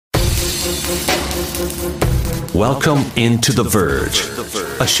Welcome into The Verge,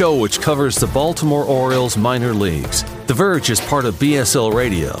 a show which covers the Baltimore Orioles minor leagues. The Verge is part of BSL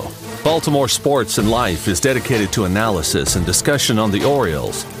Radio. Baltimore Sports and Life is dedicated to analysis and discussion on the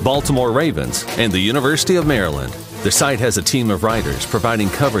Orioles, Baltimore Ravens, and the University of Maryland. The site has a team of writers providing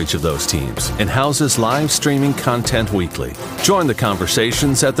coverage of those teams and houses live streaming content weekly. Join the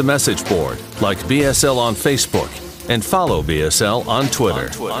conversations at the message board, like BSL on Facebook, and follow BSL on Twitter.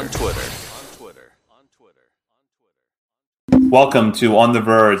 Welcome to On the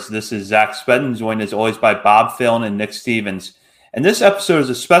Verge. This is Zach Spedden, joined as always by Bob Phelan and Nick Stevens. And this episode is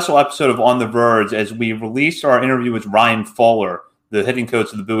a special episode of On the Verge as we released our interview with Ryan Fuller, the hitting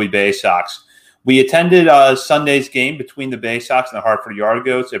coach of the Bowie Bay Sox. We attended Sunday's game between the Bay Sox and the Hartford Yard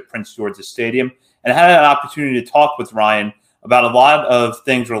Goats at Prince George's Stadium and had an opportunity to talk with Ryan about a lot of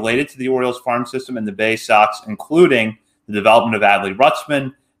things related to the Orioles farm system and the Bay Sox, including the development of Adley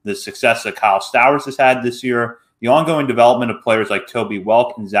Rutschman, the success that Kyle Stowers has had this year, the ongoing development of players like Toby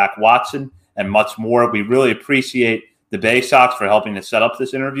Welk and Zach Watson, and much more. We really appreciate the Bay Sox for helping to set up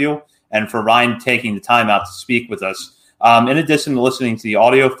this interview and for Ryan taking the time out to speak with us. In addition to listening to the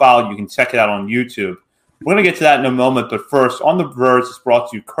audio file, you can check it out on YouTube. We're going to get to that in a moment, but first, On the Verge is brought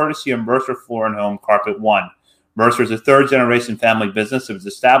to you courtesy of Mercer Floor & Home Carpet One. Mercer is a third-generation family business that was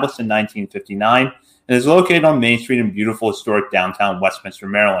established in 1959 and is located on Main Street in beautiful, historic downtown Westminster,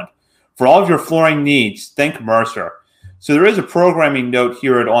 Maryland. For all of your flooring needs, think Mercer. So there is a programming note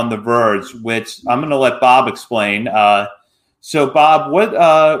here at On the Verge, which I'm going to let Bob explain. So, Bob,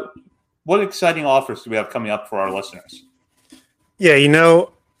 what exciting offers do we have coming up for our listeners? Yeah,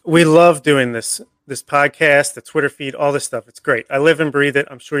 we love doing this podcast, the Twitter feed, all this stuff. It's great. I live and breathe it.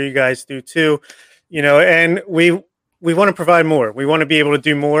 I'm sure you guys do too. And we want to provide more. We want to be able to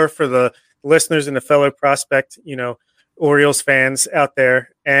do more for the listeners and the fellow prospect, Orioles fans out there.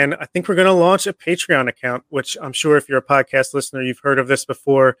 And I think we're going to launch a Patreon account, which I'm sure if you're a podcast listener, you've heard of this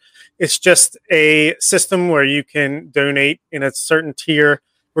before. It's just a system where you can donate in a certain tier.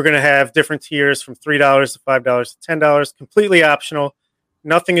 We're going to have different tiers from $3 to $5 to $10, completely optional.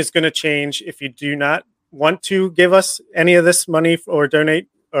 Nothing is going to change. If you do not want to give us any of this money or donate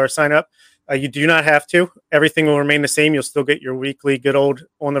or sign up, you do not have to. Everything will remain the same. You'll still get your weekly good old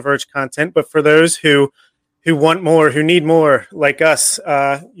On the Verge content. But for those who want more, who need more, like us,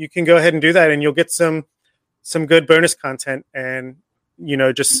 you can go ahead and do that, and you'll get some good bonus content. And,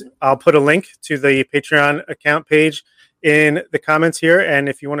 I'll put a link to the Patreon account page in the comments here. And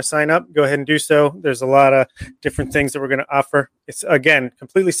if you want to sign up, go ahead and do so. There's a lot of different things that we're going to offer. It's, again,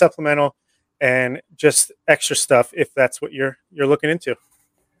 completely supplemental and just extra stuff if that's what you're looking into.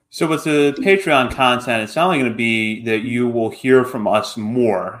 So with the Patreon content, it's not only going to be that you will hear from us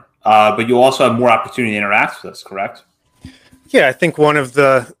more, but you'll also have more opportunity to interact with us, correct? Yeah, I think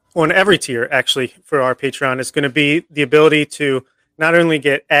on every tier, actually, for our Patreon is going to be the ability to not only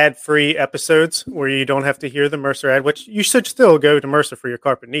get ad-free episodes where you don't have to hear the Mercer ad, which you should still go to Mercer for your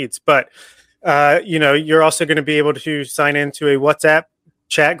carpet needs, but, you're also going to be able to sign into a WhatsApp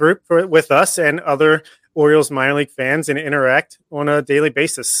chat group with us and other Orioles minor league fans and interact on a daily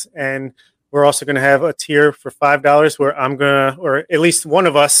basis. And we're also going to have a tier for $5 where or at least one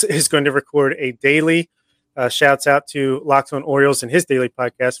of us is going to record a daily shouts out to Locked On Orioles and his daily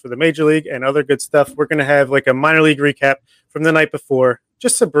podcast for the Major League and other good stuff. We're going to have like a minor league recap from the night before,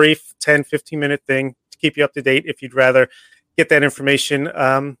 just a brief 10, 15-minute thing to keep you up to date if you'd rather get that information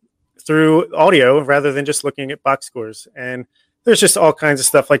through audio rather than just looking at box scores. And there's just all kinds of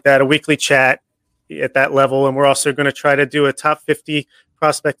stuff like that, a weekly chat at that level. And we're also going to try to do a top 50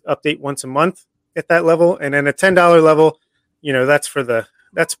 prospect update once a month at that level. And then a $10 level,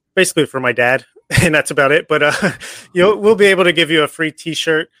 that's basically for my dad, and that's about it. But we'll be able to give you a free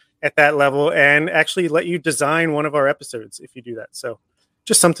t-shirt at that level and actually let you design one of our episodes if you do that. So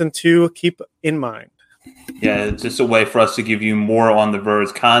just something to keep in mind. Yeah, it's just a way for us to give you more On the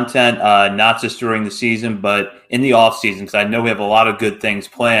Verge content, not just during the season, but in the off season, because I know we have a lot of good things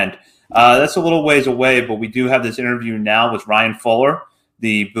planned. That's a little ways away, but we do have this interview now with Ryan Fuller,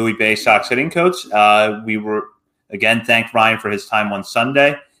 the Bowie Bay Sox hitting coach. We were, again, thanked Ryan for his time on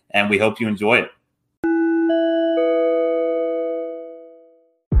Sunday, and we hope you enjoy it.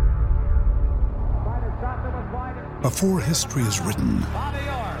 Before history is written,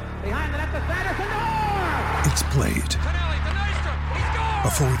 it's played.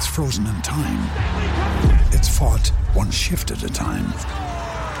 Before it's frozen in time, it's fought one shift at a time.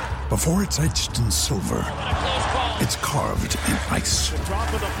 Before it's etched in silver, it's carved in ice.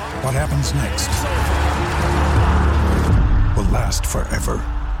 What happens next will last forever.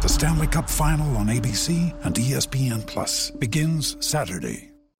 The Stanley Cup Final on ABC and ESPN Plus begins Saturday.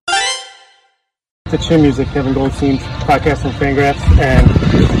 to Chin Music, Kevin Goldstein's podcast from Fangraphs, and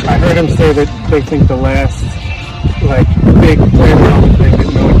I heard him say that they think the last big grand thing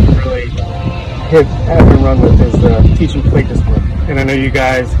that no one can really have and run with is teaching plate discipline. And I know you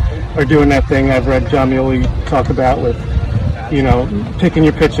guys are doing that thing I've read John Muley talk about with, picking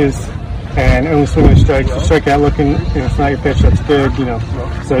your pitches and only swinging strikes. You strike out looking, it's not your pitch, that's good,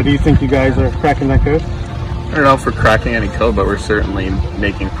 So do you think you guys are cracking that code? I don't know if we're cracking any code, but we're certainly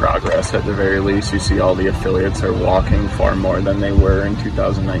making progress at the very least. You see all the affiliates are walking far more than they were in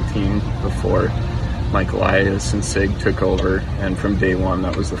 2019 before Mike Elias and Sig took over, and from day one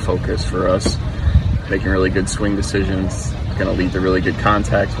that was the focus for us. Making really good swing decisions, going to lead to really good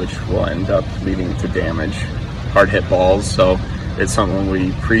contact, which will end up leading to damage, hard hit balls. So it's something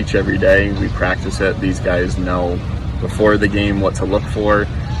we preach every day. We practice it. These guys know before the game what to look for,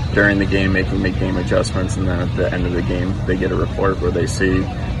 during the game making game adjustments, and then at the end of the game they get a report where they see,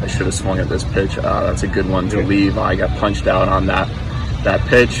 I should have swung at this pitch, that's a good one to leave, I got punched out on that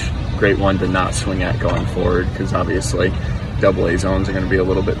pitch, great one to not swing at going forward, because obviously AA zones are going to be a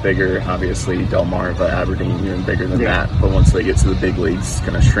little bit bigger, obviously Delmarva, Aberdeen even bigger than that, but once they get to the big leagues it's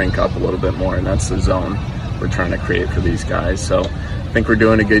going to shrink up a little bit more, and that's the zone we're trying to create for these guys. So I think we're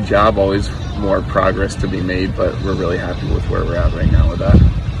doing a good job, always more progress to be made, but we're really happy with where we're at right now with that.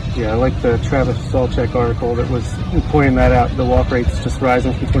 Yeah, I like the Travis Salchek article that was pointing that out. The walk rate's just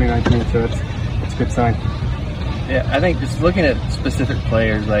rising from 2019, so it's a good sign. Yeah, I think just looking at specific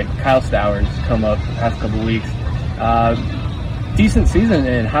players like Kyle Stowers come up the past couple weeks. Decent season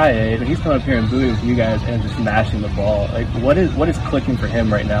in high A, but he's coming up here in Bowie with you guys and just mashing the ball. What is clicking for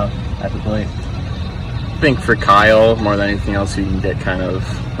him right now at the plate? I think for Kyle, more than anything else, he can get kind of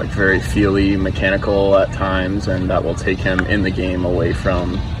very feely, mechanical at times, and that will take him in the game away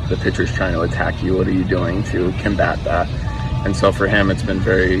from the pitcher's trying to attack you. What are you doing to combat that? And so for him, it's been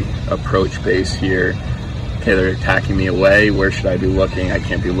very approach-based here. Okay, they're attacking me away. Where should I be looking? I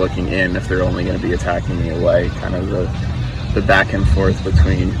can't be looking in if they're only going to be attacking me away. Kind of the back and forth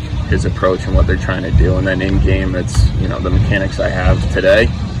between his approach and what they're trying to do. And then in game, it's the mechanics I have today.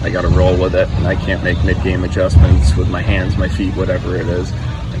 I got to roll with it, and I can't make mid-game adjustments with my hands, my feet, whatever it is.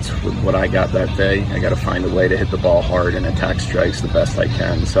 It's what I got that day. I got to find a way to hit the ball hard and attack strikes the best I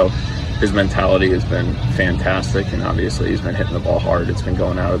can. So his mentality has been fantastic, and obviously he's been hitting the ball hard. It's been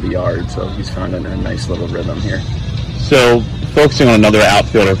going out of the yard, so he's found a nice little rhythm here. So focusing on another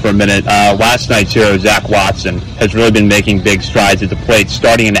outfielder for a minute, last night's hero, Zach Watson, has really been making big strides at the plate,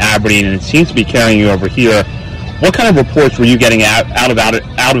 starting in Aberdeen, and it seems to be carrying you over here. What kind of reports were you getting out of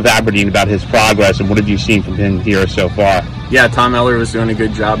Aberdeen about his progress, and what have you seen from him here so far? Yeah, Tom Eller was doing a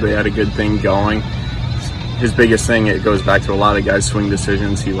good job. They had a good thing going. His biggest thing, it goes back to a lot of guys' swing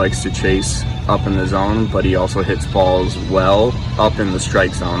decisions. He likes to chase up in the zone, but he also hits balls well up in the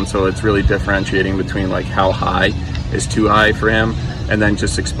strike zone. So it's really differentiating between how high is too high for him, and then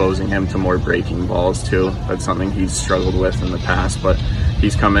just exposing him to more breaking balls too. That's something he's struggled with in the past, but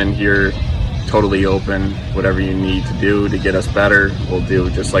he's come in here totally open. Whatever you need to do to get us better, we'll do,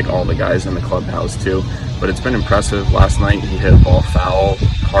 just like all the guys in the clubhouse too. But it's been impressive. Last night he hit a ball foul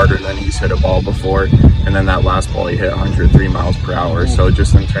harder than he's hit a ball before, and then that last ball he hit 103 miles per hour. So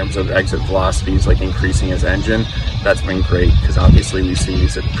just in terms of exit velocities, increasing his engine, that's been great, because obviously we see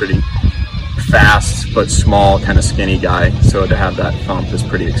he's a pretty fast but small, kind of skinny guy. So to have that thump is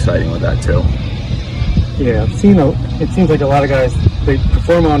pretty exciting with that too. Yeah, I've seen it seems like a lot of guys, they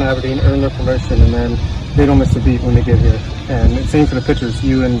perform on Aberdeen, earn their promotion, and then they don't miss a beat when they get here. And it's same for the pitchers.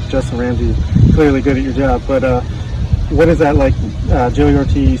 You and Justin Ramsey clearly good at your job, but what is that like? Joey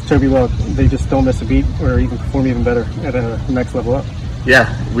Ortiz, Toby Welk, they just don't miss a beat, or even perform even better at a next level up?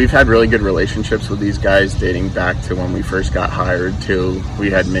 Yeah, we've had really good relationships with these guys dating back to when we first got hired too. We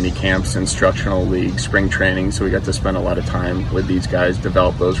had mini camps, instructional leagues, spring training, so we got to spend a lot of time with these guys,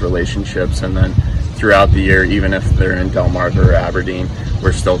 develop those relationships, and then throughout the year, even if they're in Delmarva or Aberdeen,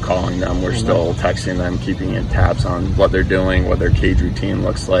 we're still calling them, we're still texting them, keeping in tabs on what they're doing, what their cage routine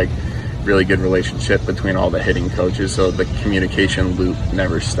looks like. Really good relationship between all the hitting coaches, so the communication loop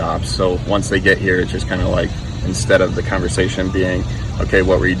never stops. So once they get here, it's just kind of instead of the conversation being, okay,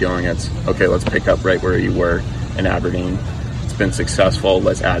 what were you doing? It's, okay, let's pick up right where you were in Aberdeen. It's been successful.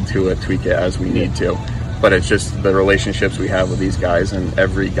 Let's add to it, tweak it as we need to. But it's just the relationships we have with these guys, and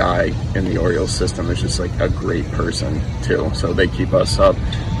every guy in the Orioles system is just a great person too. So they keep us up.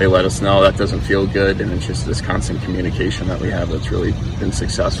 They let us know that doesn't feel good, and it's just this constant communication that we have that's really been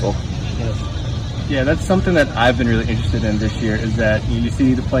successful. Yeah, that's something that I've been really interested in this year, is that you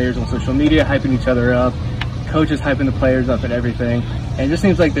see the players on social media hyping each other up, coaches hyping the players up and everything, and it just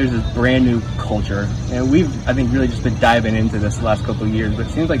seems like there's this brand new culture. And we've, I think, really just been diving into this the last couple of years, but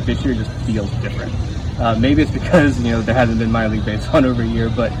it seems like this year just feels different. Maybe it's because, there hasn't been minor league baseball in over a year,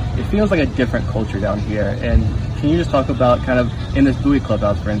 but it feels like a different culture down here. And can you just talk about kind of in this Bowie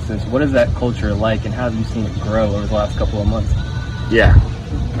clubhouse, for instance, what is that culture like and how have you seen it grow over the last couple of months? Yeah.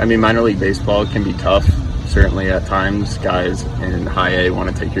 I mean, minor league baseball can be tough. Certainly at times, guys in high A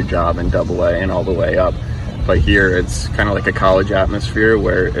want to take your job in double A and all the way up. But here it's kind of like a college atmosphere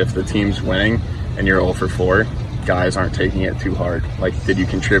where if the team's winning and you're 0 for 4, guys aren't taking it too hard. Like, did you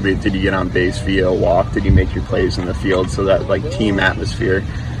contribute? Did you get on base via a walk? Did you make your plays in the field? So that like team atmosphere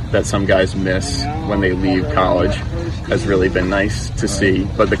that some guys miss when they leave college has really been nice to see.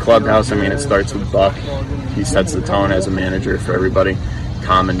 But the clubhouse, I mean, it starts with Buck. He sets the tone as a manager for everybody.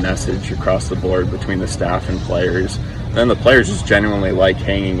 Common message across the board between the staff and players. Then the players just genuinely like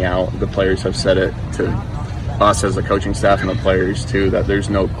hanging out. The players have said it to us as the coaching staff and the players too, that there's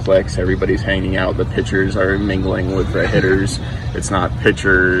no cliques. Everybody's hanging out. The pitchers are mingling with the hitters. It's not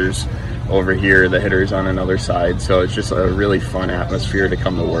pitchers over here, the hitters on another side. So it's just a really fun atmosphere to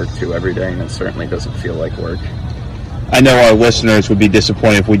come to work to every day, and it certainly doesn't feel like work. I know our listeners would be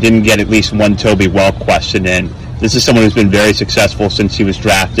disappointed if we didn't get at least one Toby Welk question in. This is someone who's been very successful since he was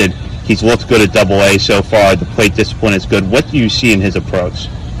drafted. He's looked good at Double A so far. The plate discipline is good. What do you see in his approach?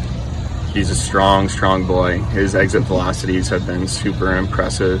 He's a strong boy. His exit velocities have been super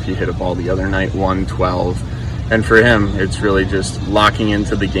impressive. He hit a ball the other night, 112. And for him, it's really just locking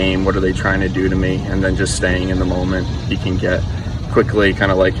into the game. What are they trying to do to me? And then just staying in the moment. He can get quickly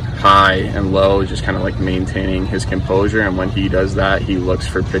kind of like high and low, just kind of like maintaining his composure. And when he does that, he looks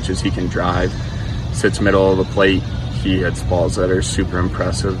for pitches he can drive, sits middle of the plate. He hits balls that are super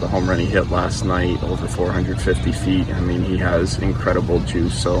impressive. The home run he hit last night, over 450 feet. I mean, he has incredible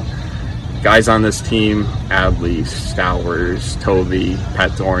juice. So guys on this team, Adley, Stowers, Toby,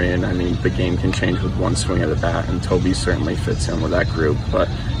 Pat Dorian, I mean, the game can change with one swing of the bat, and Toby certainly fits in with that group. But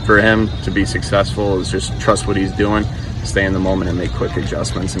for him to be successful is just trust what he's doing, stay in the moment, and make quick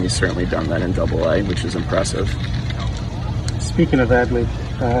adjustments, and he's certainly done that in Double A, which is impressive. Speaking of Adley,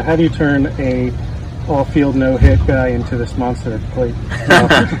 how do you turn a all-field no-hit guy into this monster at the plate?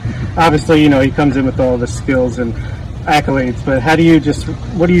 Obviously, he comes in with all the skills and accolades, but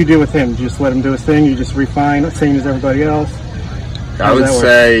what do you do with him? Do you just let him do his thing? You just refine, same as everybody else? I would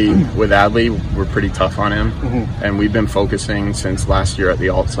say with Adley, we're pretty tough on him, and we've been focusing since last year at the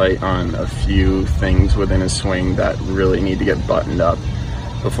alt site on a few things within his swing that really need to get buttoned up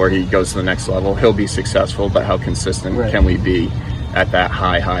before he goes to the next level. He'll be successful, but how consistent can we be at that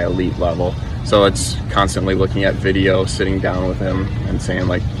high elite level? So it's constantly looking at video, sitting down with him and saying,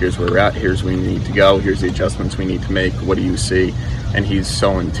 like, here's where we're at, here's where we need to go, here's the adjustments we need to make, what do you see? And he's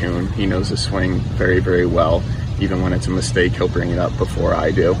so in tune. He knows the swing very, very well. Even when it's a mistake, he'll bring it up before I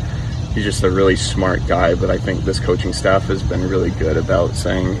do. He's just a really smart guy, but I think this coaching staff has been really good about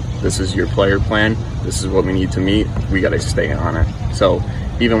saying, this is your player plan, this is what we need to meet, we got to stay on it. So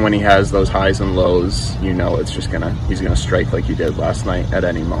even when he has those highs and lows, it's just he's gonna strike like he did last night at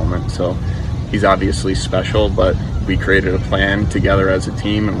any moment. So he's obviously special, but we created a plan together as a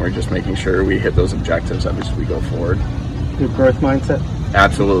team, and we're just making sure we hit those objectives as we go forward. Good growth mindset?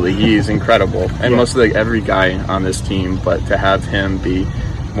 Absolutely. He's incredible. And most of every guy on this team, but to have him be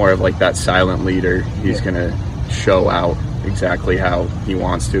more of like that silent leader, he's going to show out exactly how he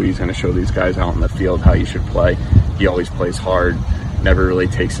wants to. He's going to show these guys out in the field how you should play. He always plays hard, never really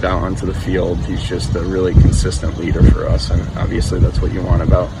takes it out onto the field. He's just a really consistent leader for us, and obviously that's what you want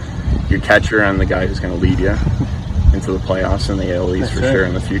about your catcher and the guy who's going to lead you into the playoffs and the AL East sure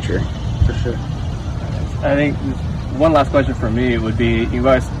in the future. For sure. I think one last question for me would be, you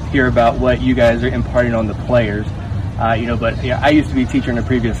guys hear about what you guys are imparting on the players, I used to be a teacher in a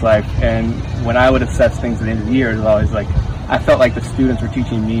previous life, and when I would assess things at the end of the year, it was always like, I felt like the students were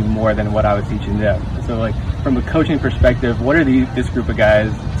teaching me more than what I was teaching them. So like, from a coaching perspective, what are this group of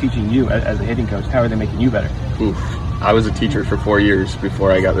guys teaching you as a hitting coach? How are they making you better? I was a teacher for 4 years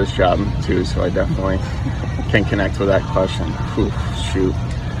before I got this job too, so I definitely can connect with that question. Shoot.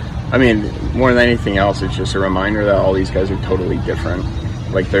 I mean, more than anything else, it's just a reminder that all these guys are totally different.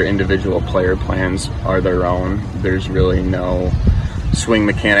 Like, their individual player plans are their own. There's really no swing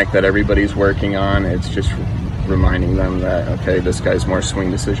mechanic that everybody's working on. It's just reminding them that, okay, this guy's more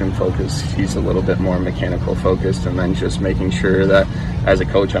swing decision focused, he's a little bit more mechanical focused, and then just making sure that as a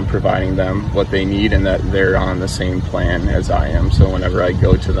coach I'm providing them what they need and that they're on the same plan as I am. So whenever I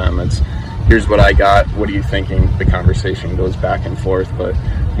go to them, it's, here's what I got, what are you thinking? The conversation goes back and forth, but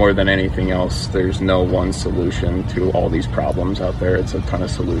more than anything else, there's no one solution to all these problems out there. It's a ton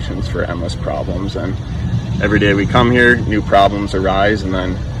of solutions for endless problems, and every day we come here, new problems arise, and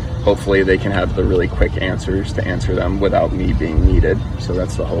then hopefully they can have the really quick answers to answer them without me being needed. So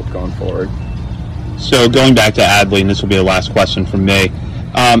that's the hope going forward. So going back to Adley, and this will be the last question from me,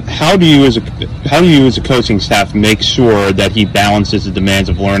 how do you as a coaching staff make sure that he balances the demands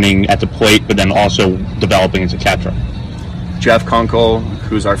of learning at the plate but then also developing as a catcher? Jeff Kunkel,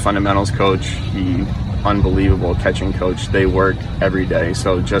 who's our fundamentals coach, unbelievable catching coach. They work every day.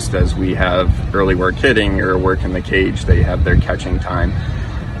 So just as we have early work hitting or work in the cage, they have their catching time.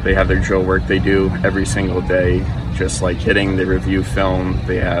 They have their drill work they do every single day. Just like hitting, they review film.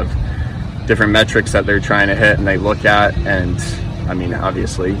 They have different metrics that they're trying to hit and they look at. And I mean,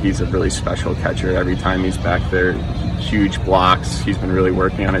 obviously he's a really special catcher. Every time he's back there, huge blocks. He's been really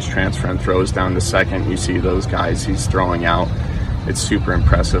working on his transfer and throws down to second. You see those guys he's throwing out. It's super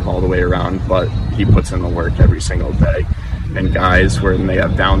impressive all the way around, but he puts in the work every single day. And guys, when they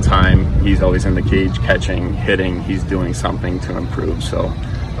have downtime, he's always in the cage catching, hitting. He's doing something to improve. So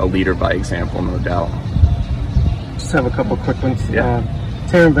a leader by example, no doubt. Just have a couple quick ones. Yeah.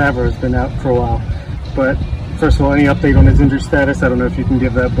 Taron Vavra has been out for a while, but first of all, any update on his injury status? I don't know if you can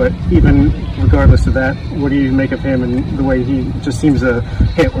give that, but even regardless of that, what do you make of him and the way he just seems to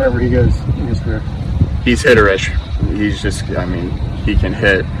hit wherever he goes in his career? He's hitterish. He's just, I mean, he can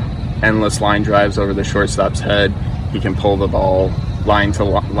hit endless line drives over the shortstop's head. He can pull the ball line to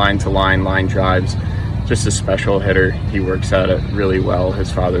line drives. Just a special hitter. He works at it really well.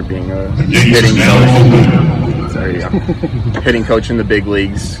 His father being a hitting coach. Hitting coach in the big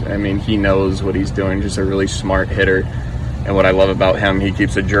leagues. I mean, he knows what he's doing. Just a really smart hitter. And what I love about him, he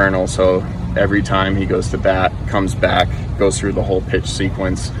keeps a journal. So every time he goes to bat, comes back, goes through the whole pitch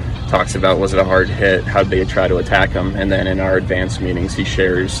sequence, talks about was it a hard hit, how did they try to attack him, and then in our advanced meetings he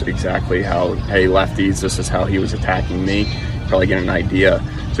shares exactly how, hey lefties, this is how he was attacking me, probably get an idea.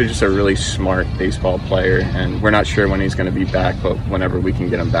 So just a really smart baseball player, and we're not sure when he's going to be back, but whenever we can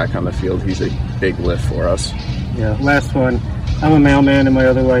get him back on the field, he's a big lift for us. Yeah, last one. I'm a mailman in my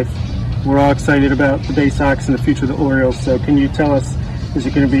other life. We're all excited about the Bay Sox and the future of the Orioles, so can you tell us, is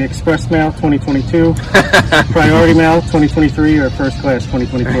it going to be Express Mail 2022, Priority Mail 2023, or First Class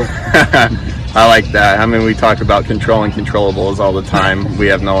 2024? I like that. I mean, we talk about controlling controllables all the time. We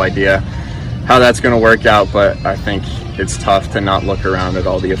have no idea how that's going to work out, but I think it's tough to not look around at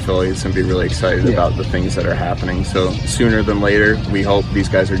all the affiliates and be really excited about the things that are happening. So sooner than later, we hope these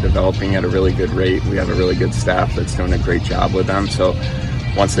guys are developing at a really good rate. We have a really good staff that's doing a great job with them. So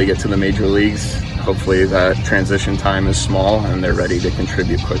once they get to the major leagues, hopefully that transition time is small and they're ready to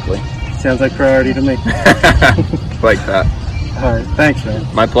contribute quickly. Sounds like priority to me. Like that. All right. Thanks,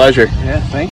 man. My pleasure. Yeah, thanks.